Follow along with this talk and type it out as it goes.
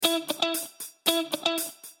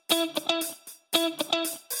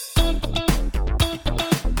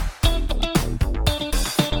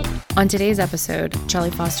On today's episode, Charlie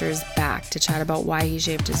Foster is back to chat about why he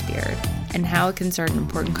shaved his beard and how it can start an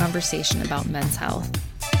important conversation about men's health.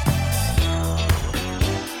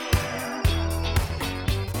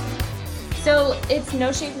 So it's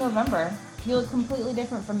No Shave November. You look completely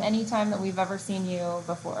different from any time that we've ever seen you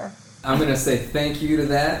before. I'm going to say thank you to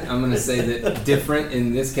that. I'm going to say that different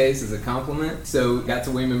in this case is a compliment. So got to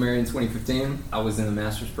William & Mary in 2015. I was in the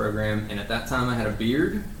master's program, and at that time I had a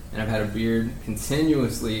beard, and I've had a beard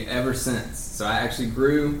continuously ever since. So I actually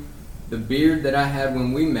grew the beard that I had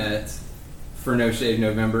when we met for No Shave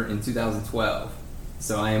November in 2012.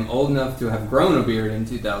 So I am old enough to have grown a beard in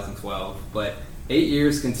 2012, but 8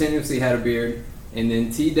 years continuously had a beard, and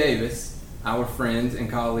then T. Davis, our friend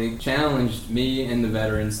and colleague, challenged me and the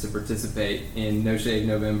veterans to participate in No Shave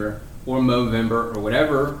November or Movember or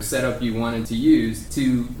whatever setup you wanted to use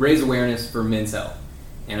to raise awareness for men's health.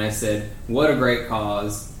 And I said, what a great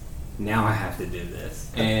cause. Now I have to do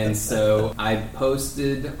this. And so I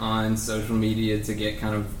posted on social media to get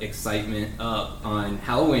kind of excitement up on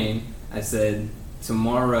Halloween. I said,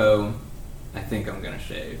 tomorrow I think I'm going to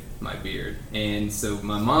shave my beard. And so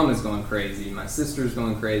my mom is going crazy. My sister's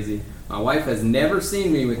going crazy. My wife has never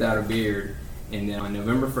seen me without a beard. And then on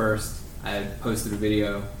November 1st, I posted a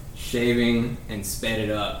video shaving and sped it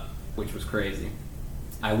up, which was crazy.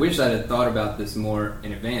 I wish I had thought about this more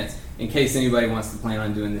in advance. In case anybody wants to plan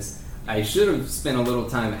on doing this, I should have spent a little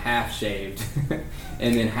time half shaved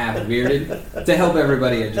and then half bearded to help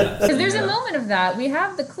everybody adjust. Because there's a moment of that. We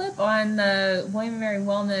have the clip on the William & Mary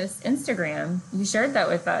Wellness Instagram. You shared that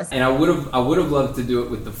with us. And I would have loved to do it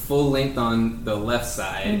with the full length on the left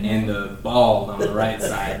side and the bald on the right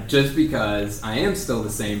side, just because I am still the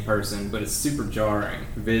same person, but it's super jarring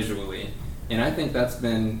visually. And I think that's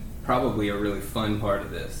been probably a really fun part of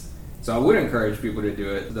this. So I would encourage people to do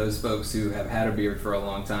it, those folks who have had a beard for a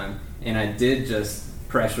long time. And I did just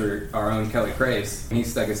pressure our own Kelly Crace. He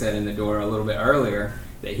stuck his head in the door a little bit earlier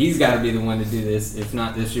that he's got to be the one to do this, if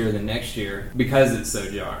not this year, then next year, because it's so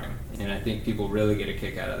jarring. And I think people really get a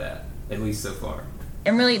kick out of that, at least so far.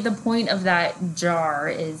 And really, the point of that jar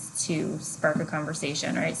is to spark a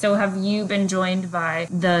conversation, right? So have you been joined by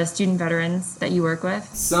the student veterans that you work with?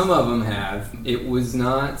 Some of them have. It was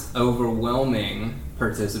not overwhelming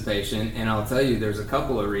participation, and I'll tell you there's a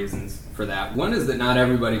couple of reasons for that. One is that not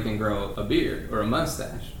everybody can grow a beard or a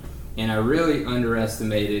mustache. And I really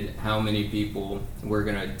underestimated how many people were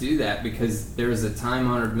going to do that, because there is a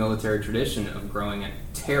time-honored military tradition of growing a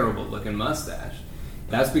terrible-looking mustache.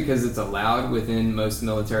 That's because it's allowed within most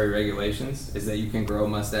military regulations, is that you can grow a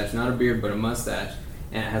mustache, not a beard, but a mustache,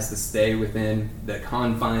 and it has to stay within the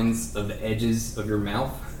confines of the edges of your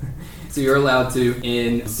mouth. So you're allowed to.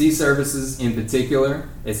 In sea services in particular,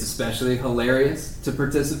 it's especially hilarious to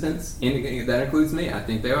participants. And that includes me. I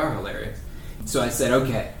think they are hilarious. So I said,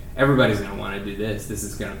 okay, everybody's going to want to do this. This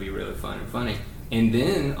is going to be really fun and funny. And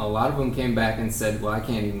then a lot of them came back and said, well, I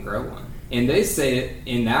can't even grow one. And they say it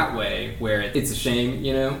in that way where it's a shame,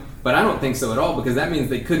 you know, but I don't think so at all, because that means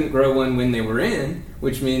they couldn't grow one when they were in,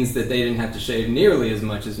 which means that they didn't have to shave nearly as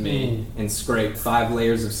much as me and scrape 5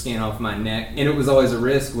 layers of skin off my neck. And it was always a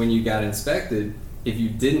risk when you got inspected. If you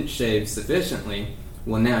didn't shave sufficiently,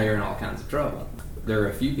 well, now you're in all kinds of trouble. There are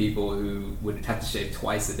a few people who would have to shave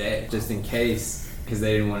twice a day just in case, because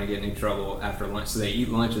they didn't want to get in any trouble after lunch. So they eat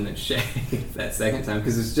lunch and then shave that second time,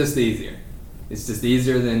 because it's just easier. It's just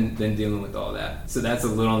easier than dealing with all that. So that's a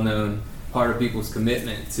little known part of people's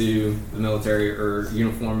commitment to the military or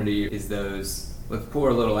uniformity, is those, let's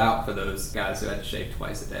pour a little out for those guys who had to shave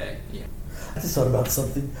twice a day. Yeah. I just thought about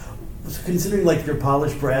something. Considering like your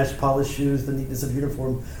polished brass, polished shoes, the neatness of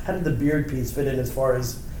uniform, how did the beard piece fit in as far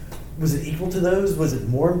as, was it equal to those? Was it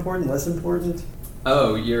more important, less important?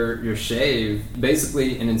 Oh, your shave,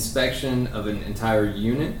 basically an inspection of an entire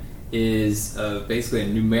unit is basically a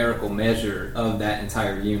numerical measure of that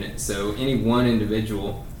entire unit. So any one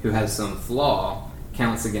individual who has some flaw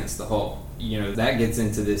counts against the whole. You know, that gets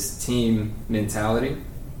into this team mentality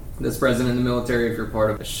that's present in the military. If you're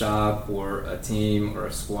part of a shop or a team or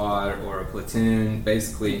a squad or a platoon,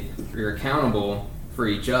 basically you're accountable for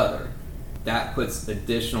each other. That puts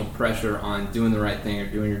additional pressure on doing the right thing or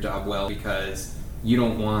doing your job well, because you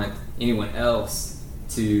don't want anyone else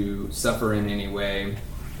to suffer in any way,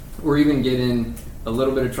 or even get in a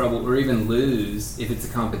little bit of trouble, or even lose if it's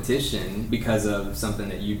a competition because of something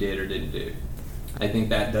that you did or didn't do. I think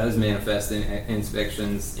that does manifest in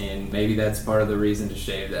inspections, and maybe that's part of the reason to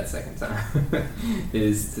shave that second time,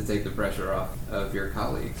 is to take the pressure off of your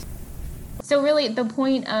colleagues. So really, the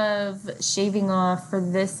point of shaving off for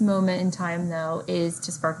this moment in time, though, is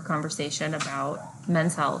to spark a conversation about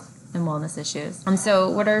men's health and wellness issues. So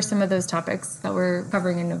what are some of those topics that we're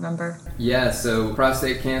covering in November? Yeah, so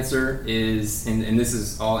prostate cancer is, and this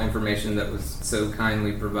is all information that was so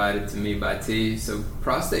kindly provided to me by T. So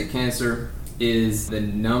prostate cancer is the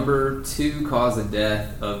number 2 cause of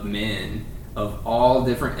death of men of all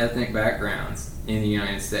different ethnic backgrounds in the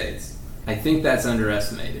United States. I think that's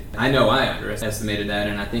underestimated. I know I underestimated that,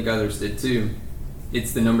 and I think others did too.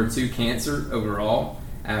 It's the number 2 cancer overall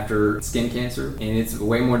after skin cancer, and it's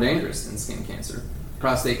way more dangerous than skin cancer.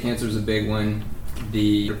 Prostate cancer is a big one.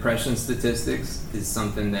 The depression statistics is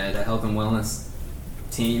something that a health and wellness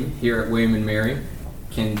team here at William & Mary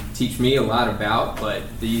can teach me a lot about, but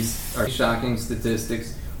these are shocking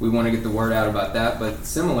statistics. We want to get the word out about that, but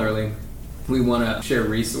similarly, we want to share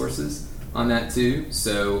resources on that too.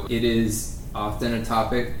 So it is often a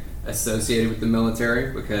topic associated with the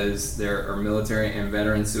military because there are military and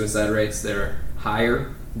veteran suicide rates that are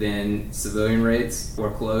higher than civilian rates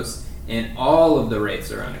or close, and all of the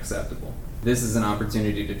rates are unacceptable. This is an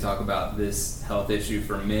opportunity to talk about this health issue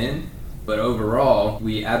for men, but overall,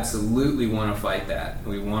 we absolutely want to fight that.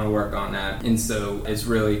 We want to work on that, and so it's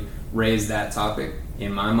really raised that topic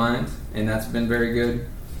in my mind, and that's been very good.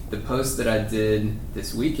 The post that I did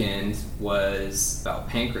this weekend was about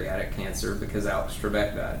pancreatic cancer because Alex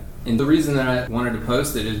Trebek died. And the reason that I wanted to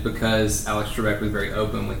post it is because Alex Trebek was very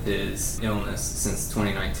open with his illness since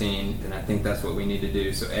 2019, and I think that's what we need to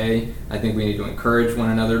do. So A, I think we need to encourage one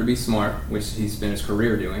another to be smart, which he's spent his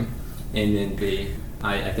career doing, and then B,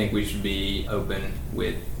 I think we should be open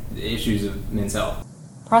with the issues of men's health.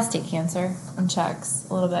 Prostate cancer and checks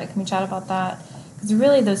a little bit. Can we chat about that? Because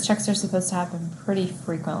really those checks are supposed to happen pretty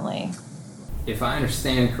frequently. If I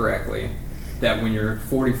understand correctly, that when you're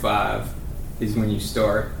 45 is when you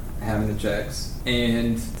start having the checks.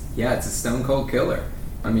 And yeah, it's a stone cold killer.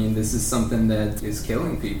 I mean, this is something that is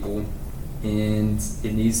killing people, and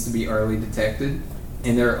it needs to be early detected.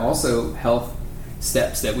 And there are also health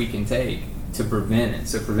steps that we can take to prevent it.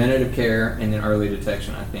 So preventative care and then early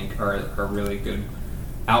detection, I think, are really good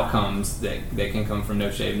outcomes that can come from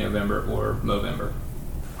No Shave November or Movember.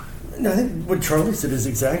 No, I think what Charlie said is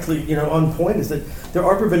exactly, on point, is that there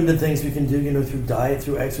are preventative things we can do, through diet,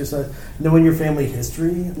 through exercise, knowing your family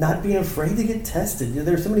history, not being afraid to get tested.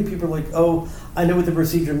 There are so many people like, oh, I know what the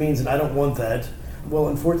procedure means and I don't want that. Well,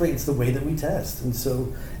 unfortunately, it's the way that we test. And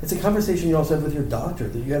so it's a conversation you also have with your doctor,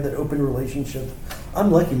 that you have that open relationship.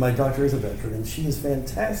 I'm lucky my doctor is a veteran, and she is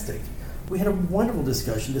fantastic. We had a wonderful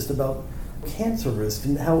discussion just about cancer risk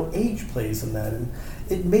and how age plays in that. And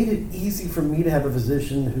it made it easy for me to have a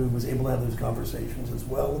physician who was able to have those conversations as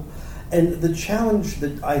well. And the challenge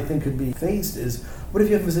that I think could be faced is, what if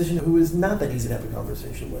you have a physician who is not that easy to have a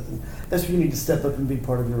conversation with? And that's where you need to step up and be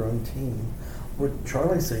part of your own team. What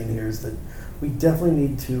Charlie's saying here is that we definitely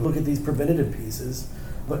need to look at these preventative pieces,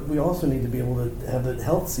 but we also need to be able to have that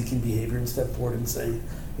health-seeking behavior and step forward and say,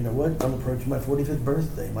 you know what, I'm approaching my 45th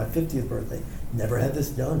birthday, my 50th birthday, never had this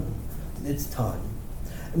done. It's time.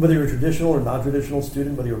 And whether you're a traditional or non-traditional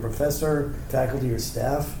student, whether you're a professor, faculty, or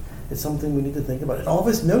staff, it's something we need to think about. And all of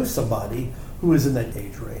us know somebody who is in that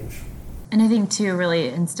age range. And I think, too, really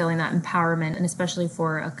instilling that empowerment, and especially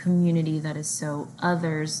for a community that is so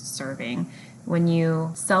others-serving. When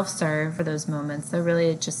you self-serve for those moments, that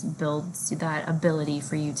really just builds that ability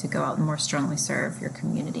for you to go out and more strongly serve your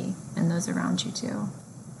community and those around you, too.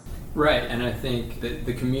 Right, and I think that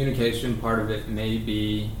the communication part of it may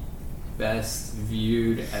be best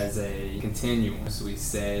viewed as a continuum, so we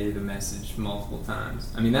say the message multiple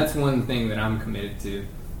times. I mean, that's one thing that I'm committed to,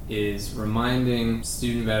 is reminding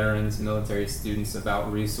student veterans, military students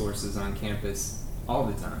about resources on campus all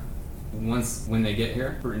the time. When they get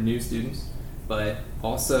here, for new students, but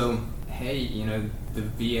also, hey, the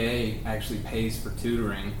VA actually pays for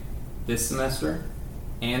tutoring this semester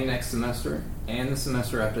and next semester and the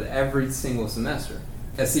semester after every single semester.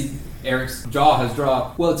 I see Eric's jaw has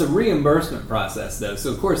dropped. Well, it's a reimbursement process, though,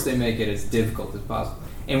 so of course they make it as difficult as possible.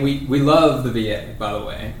 And we love the VA, by the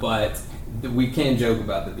way, but we can joke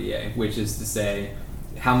about the VA, which is to say,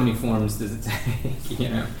 how many forms does it take,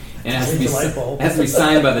 And it has to be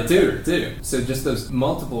signed by the tutor, too. So just those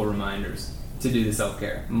multiple reminders to do the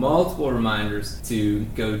self-care, multiple reminders to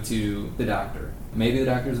go to the doctor. Maybe the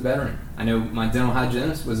doctor's a veteran. I know my dental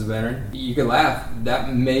hygienist was a veteran. You could laugh.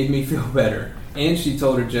 That made me feel better. And she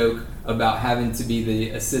told a joke about having to be the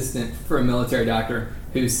assistant for a military doctor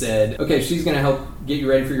who said, okay, she's going to help get you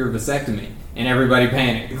ready for your vasectomy. And everybody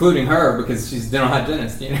panicked, including her, because she's a dental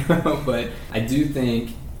hygienist, But I do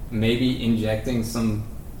think maybe injecting some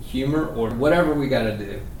humor or whatever we got to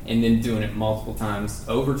do, and then doing it multiple times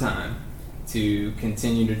over time to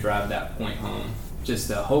continue to drive that point home, just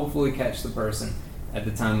to hopefully catch the person at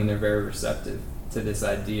the time when they're very receptive to this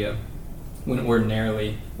idea, when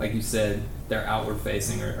ordinarily, like you said, they're outward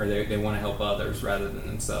facing or they want to help others rather than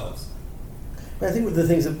themselves. I think one of the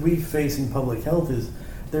things that we face in public health is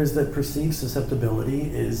there's that perceived susceptibility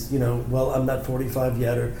is, well, I'm not 45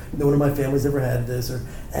 yet, or no one in my family's ever had this, or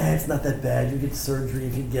it's not that bad, you get surgery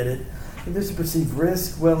if you get it. And there's a perceived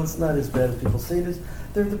risk, well, it's not as bad as people say it is.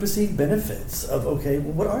 There are the perceived benefits of, okay,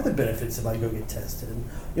 well, what are the benefits if I go get tested? And,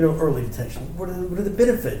 early detection. What are the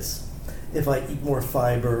benefits if I eat more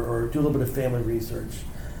fiber or do a little bit of family research?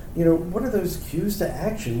 What are those cues to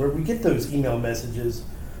action where we get those email messages,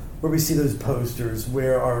 where we see those posters,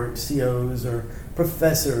 where our COs or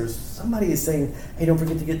professors, somebody is saying, hey, don't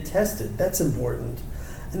forget to get tested. That's important.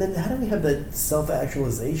 And then how do we have that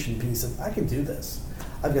self-actualization piece of, I can do this.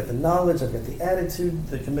 I've got the knowledge, I've got the attitude,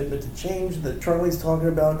 the commitment to change that Charlie's talking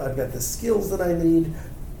about, I've got the skills that I need.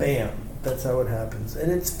 Bam, that's how it happens.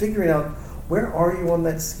 And it's figuring out, where are you on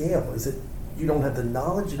that scale? Is it you don't have the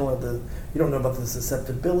knowledge, you don't know about the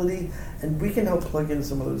susceptibility, and we can help plug in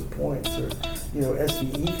some of those points, or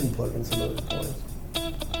SVE can plug in some of those points.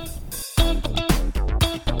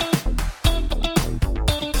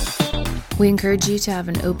 We encourage you to have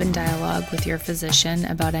an open dialogue with your physician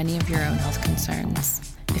about any of your own health concerns.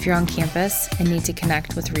 If you're on campus and need to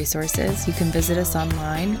connect with resources, you can visit us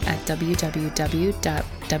online at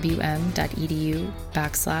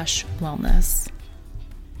www.wm.edu/wellness.